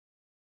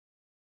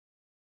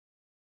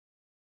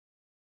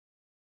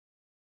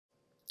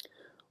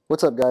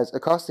What's up, guys?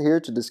 Acosta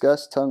here to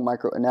discuss tongue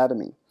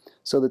microanatomy.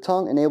 So the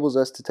tongue enables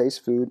us to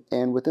taste food,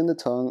 and within the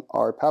tongue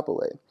are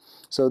papillae.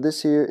 So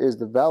this here is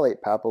the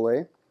valate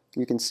papillae.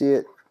 You can see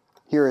it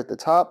here at the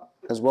top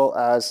as well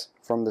as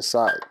from the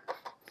side.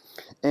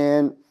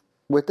 And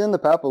within the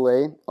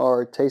papillae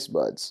are taste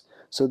buds.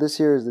 So this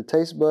here is the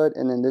taste bud,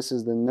 and then this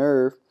is the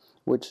nerve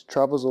which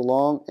travels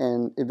along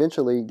and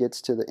eventually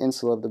gets to the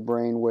insula of the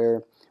brain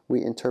where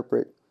we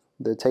interpret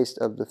the taste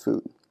of the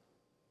food.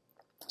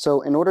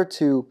 So in order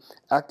to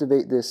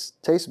activate this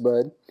taste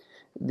bud,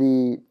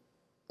 the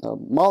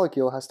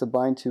molecule has to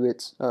bind to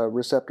its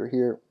receptor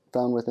here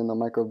found within the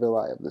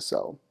microvilli of the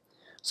cell.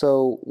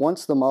 So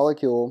once the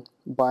molecule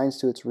binds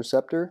to its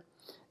receptor,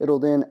 it'll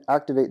then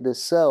activate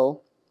this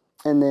cell,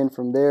 and then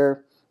from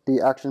there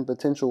the action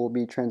potential will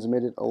be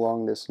transmitted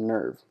along this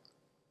nerve.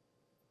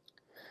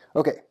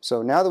 Okay,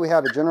 so now that we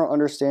have a general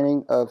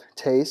understanding of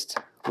taste,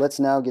 let's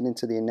now get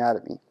into the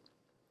anatomy.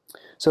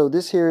 So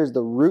this here is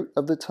the root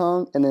of the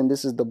tongue, and then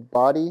this is the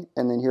body,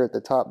 and then here at the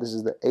top this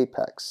is the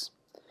apex.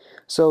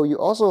 So you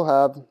also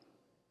have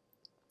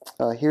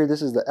here,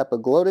 this is the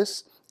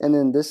epiglottis, and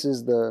then this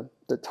is the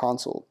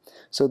tonsil.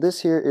 So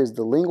this here is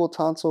the lingual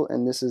tonsil,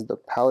 and this is the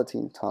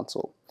palatine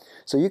tonsil.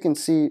 So you can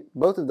see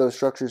both of those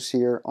structures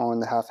here on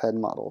the half-head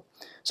model.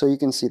 So you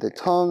can see the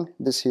tongue.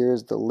 This here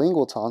is the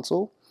lingual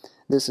tonsil,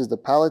 this is the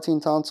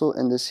palatine tonsil,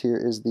 and this here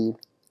is the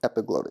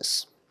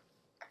epiglottis.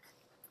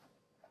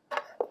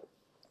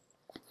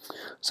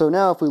 So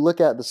now if we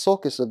look at the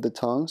sulcus of the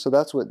tongue, so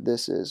that's what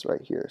this is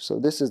right here. So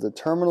this is the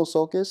terminal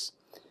sulcus,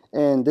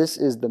 and this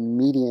is the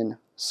median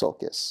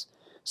sulcus.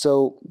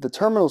 So the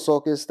terminal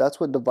sulcus, that's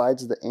what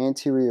divides the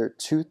anterior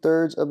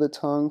 2/3 of the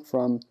tongue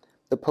from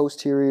the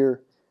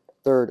posterior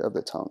 1/3 of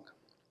the tongue.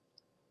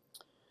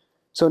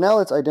 So now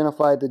let's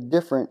identify the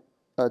different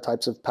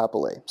types of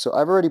papillae. So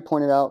I've already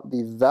pointed out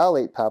the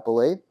valate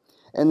papillae,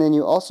 and then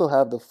you also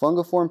have the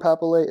fungiform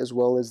papillae as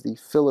well as the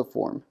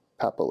filiform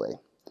papillae.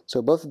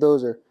 So both of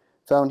those are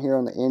found here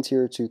on the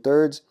anterior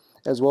 2/3,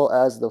 as well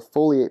as the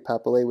foliate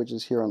papillae, which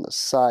is here on the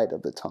side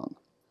of the tongue.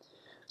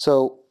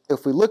 So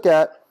if we look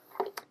at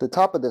the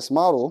top of this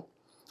model,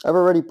 I've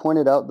already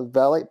pointed out the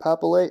valate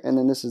papillae, and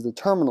then this is the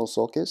terminal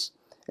sulcus,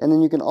 and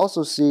then you can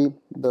also see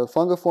the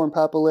fungiform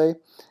papillae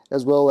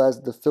as well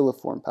as the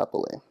filiform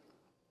papillae.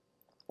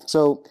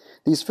 So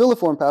these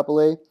filiform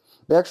papillae,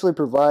 they actually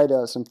provide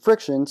some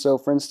friction. So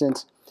for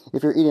instance,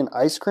 if you're eating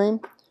ice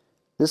cream,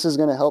 this is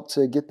going to help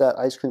to get that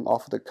ice cream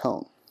off of the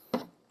cone.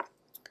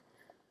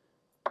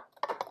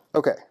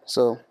 Okay,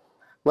 so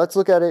let's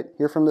look at it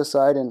here from the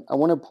side, and I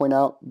want to point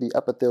out the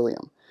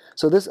epithelium.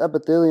 So this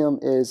epithelium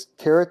is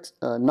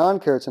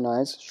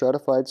non-keratinized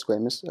stratified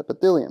squamous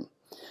epithelium.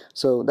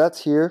 So that's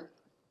here,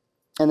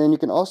 and then you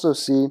can also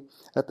see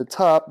at the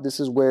top, this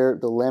is where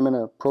the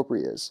lamina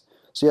propria is.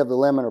 So you have the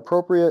lamina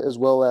propria as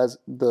well as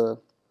the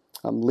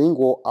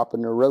lingual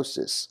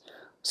aponeurosis.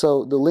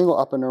 So the lingual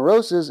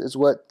aponeurosis is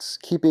what's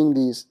keeping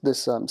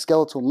this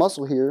skeletal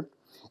muscle here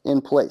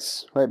in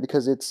place, right?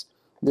 Because it's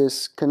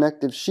this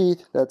connective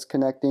sheath that's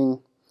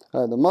connecting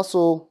the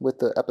muscle with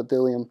the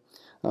epithelium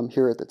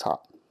here at the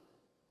top.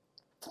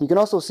 You can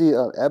also see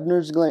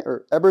Eber's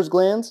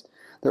glands.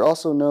 They're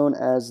also known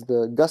as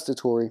the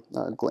gustatory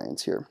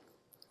glands here.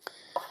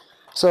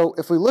 So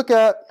if we look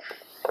at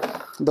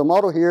the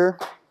model here,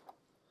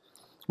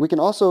 we can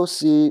also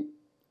see,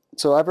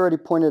 so I've already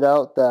pointed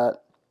out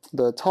that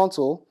the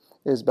tonsil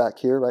is back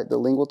here, right, the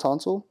lingual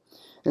tonsil.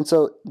 And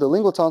so the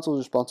lingual tonsil is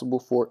responsible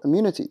for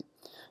immunity.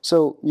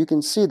 So you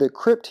can see the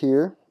crypt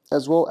here,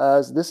 as well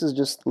as this is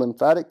just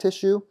lymphatic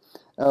tissue,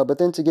 but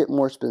then to get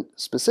more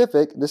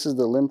specific, this is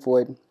the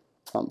lymphoid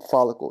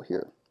follicle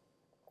here.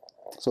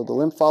 So the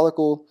lymph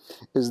follicle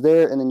is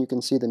there, and then you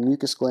can see the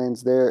mucus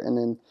glands there, and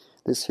then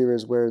this here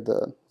is where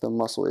the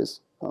muscle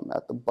is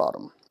at the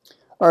bottom.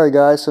 Alright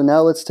guys, so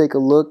now let's take a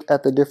look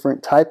at the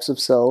different types of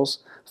cells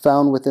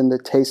found within the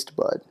taste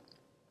bud.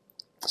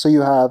 So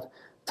you have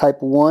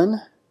type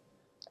 1,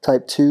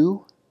 type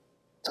 2,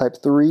 type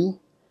 3,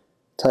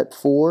 type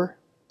 4,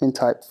 and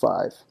type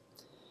 5.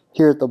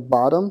 Here at the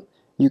bottom,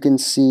 you can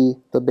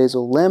see the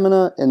basal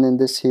lamina, and then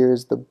this here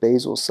is the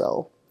basal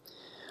cell.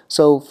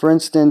 So for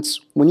instance,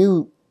 when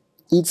you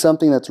eat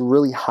something that's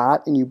really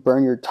hot and you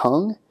burn your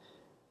tongue,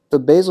 the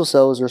basal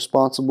cell is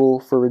responsible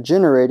for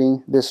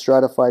regenerating this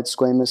stratified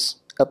squamous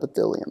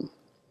epithelium.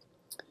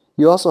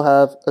 You also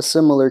have a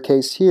similar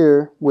case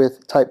here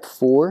with type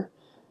 4.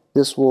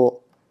 This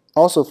will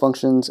also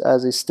functions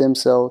as a stem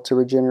cell to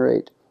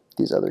regenerate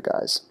these other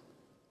guys.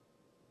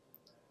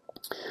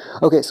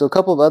 Okay, so a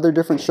couple of other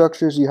different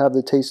structures. You have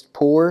the taste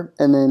pore,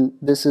 and then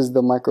this is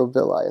the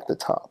microvilli at the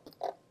top.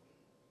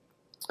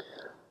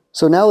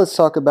 So now let's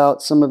talk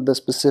about some of the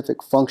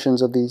specific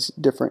functions of these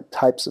different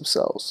types of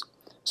cells.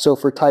 So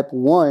for type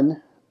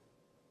 1,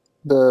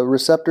 the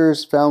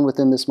receptors found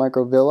within this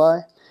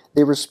microvilli,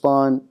 they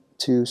respond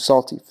to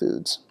salty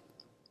foods.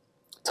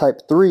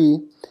 Type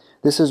 3,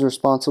 this is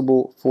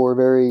responsible for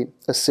very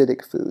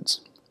acidic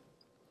foods.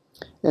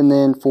 And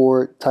then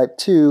for type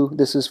 2,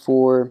 this is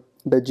for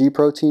the G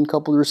protein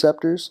coupled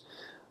receptors.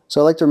 So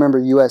I like to remember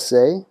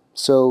USA,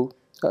 So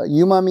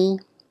umami,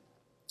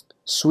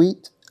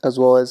 sweet, as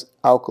well as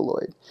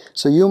alkaloid.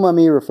 So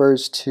umami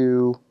refers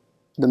to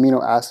the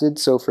amino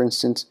acids. So for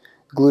instance,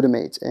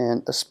 glutamate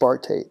and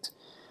aspartate.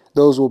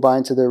 Those will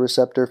bind to their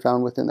receptor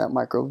found within that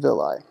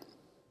microvilli.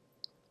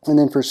 And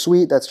then for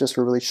sweet, that's just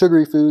for really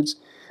sugary foods.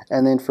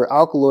 And then for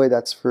alkaloid,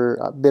 that's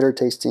for bitter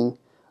tasting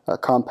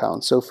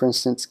compounds. So for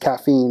instance,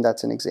 caffeine,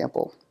 that's an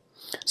example.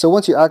 So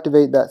once you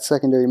activate that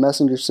secondary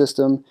messenger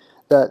system,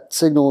 that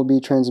signal will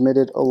be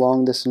transmitted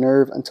along this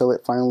nerve until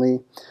it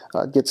finally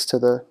gets to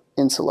the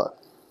insula.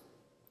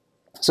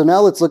 So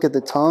now let's look at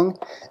the tongue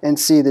and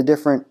see the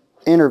different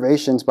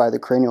innervations by the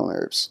cranial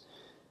nerves.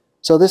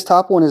 So this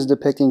top one is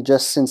depicting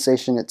just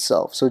sensation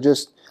itself. So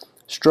just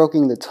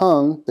stroking the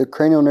tongue, the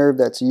cranial nerve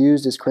that's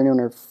used is cranial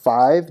nerve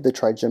 5, the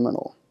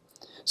trigeminal.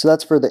 So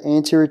that's for the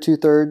anterior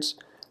 2/3.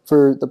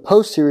 For the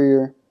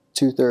posterior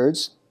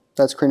 2/3,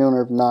 that's cranial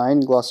nerve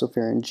 9,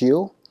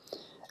 glossopharyngeal.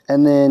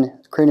 And then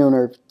cranial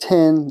nerve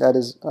 10, that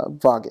is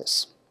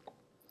vagus.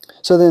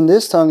 So then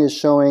this tongue is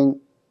showing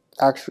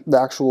the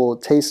actual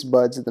taste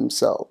buds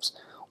themselves,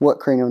 what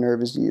cranial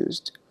nerve is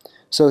used.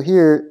 So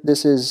here,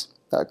 this is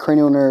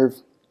cranial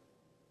nerve.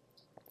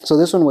 So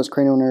this one was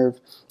cranial nerve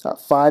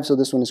 5, so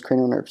this one is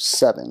cranial nerve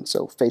 7,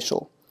 so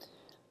facial.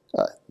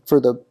 For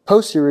the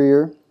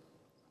posterior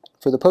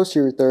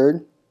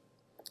third,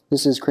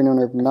 this is cranial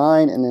nerve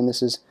 9, and then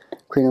this is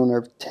cranial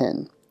nerve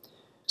 10.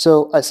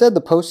 So I said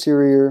the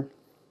posterior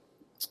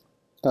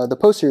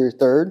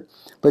third,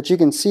 but you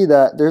can see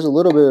that there's a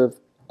little bit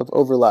of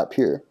overlap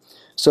here.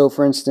 So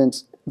for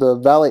instance, the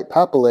valate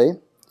papillae,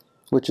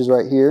 which is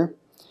right here,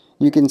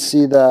 you can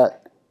see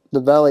that the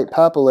valate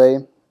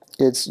papillae,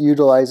 it's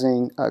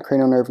utilizing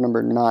cranial nerve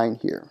number 9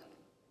 here.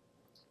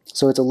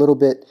 So it's a little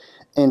bit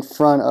in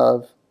front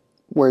of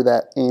where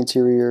that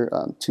anterior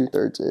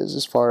 2/3 is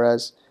as far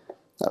as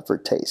for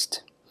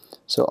taste.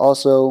 So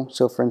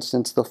for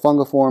instance, the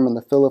fungiform and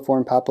the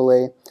filiform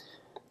papillae,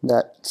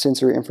 that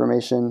sensory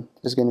information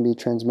is going to be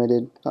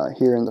transmitted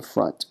here in the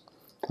front,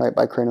 right,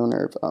 by cranial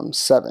nerve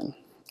 7.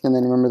 And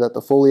then remember that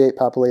the foliate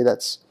papillae,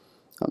 that's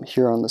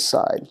here on the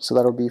side. So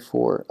that'll be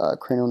for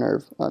cranial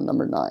nerve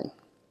number 9.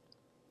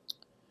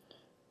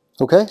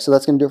 Okay, so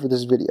that's going to do it for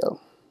this video.